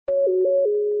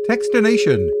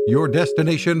Techstination, your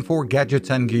destination for gadgets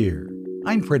and gear.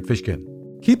 I'm Fred Fishkin.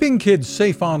 Keeping kids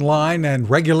safe online and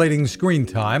regulating screen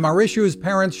time are issues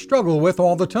parents struggle with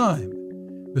all the time.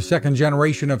 The second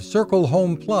generation of Circle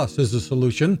Home Plus is a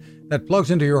solution that plugs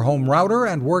into your home router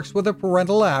and works with a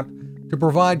parental app to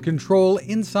provide control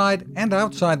inside and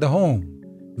outside the home.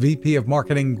 VP of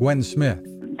Marketing Gwen Smith.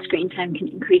 Screen time can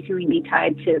increasingly be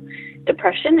tied to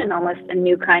depression and almost a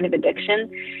new kind of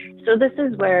addiction. So this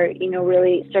is where,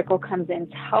 really Circle comes in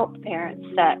to help parents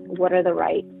set what are the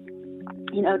right,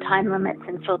 time limits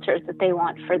and filters that they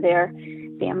want for their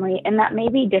family. And that may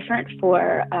be different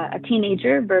for a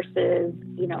teenager versus,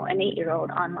 an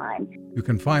 8-year-old online. You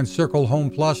can find Circle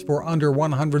Home Plus for under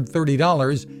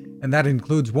 $130, and that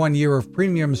includes 1 year of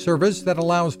premium service that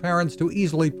allows parents to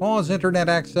easily pause internet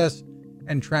access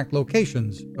and track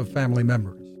locations of family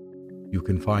members. You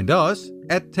can find us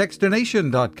at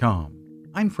Techstination.com.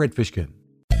 I'm Fred Fishkin.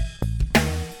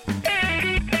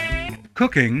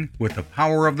 Cooking with the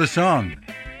power of the sun.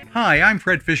 Hi, I'm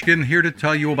Fred Fishkin, here to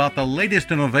tell you about the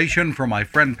latest innovation from my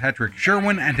friend Patrick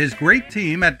Sherwin and his great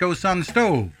team at GoSun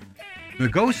Stove. The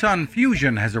GoSun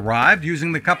Fusion has arrived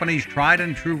using the company's tried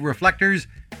and true reflectors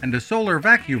and a solar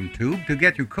vacuum tube to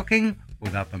get you cooking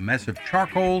without the mess of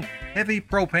charcoal, heavy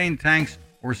propane tanks,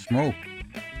 or smoke.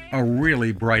 A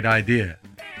really bright idea.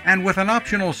 And with an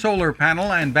optional solar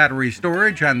panel and battery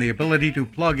storage and the ability to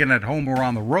plug in at home or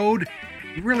on the road,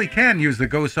 you really can use the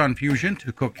GoSun Fusion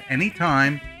to cook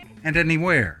anytime and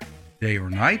anywhere, day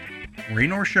or night,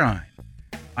 rain or shine.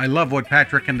 I love what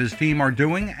Patrick and his team are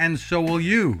doing, and so will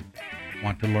you.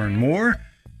 Want to learn more?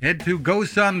 Head to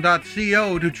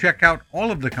gosun.co to check out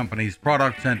all of the company's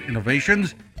products and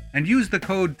innovations and use the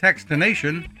code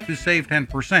TEXTINATION to save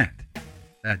 10%.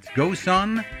 That's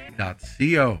gosun.co.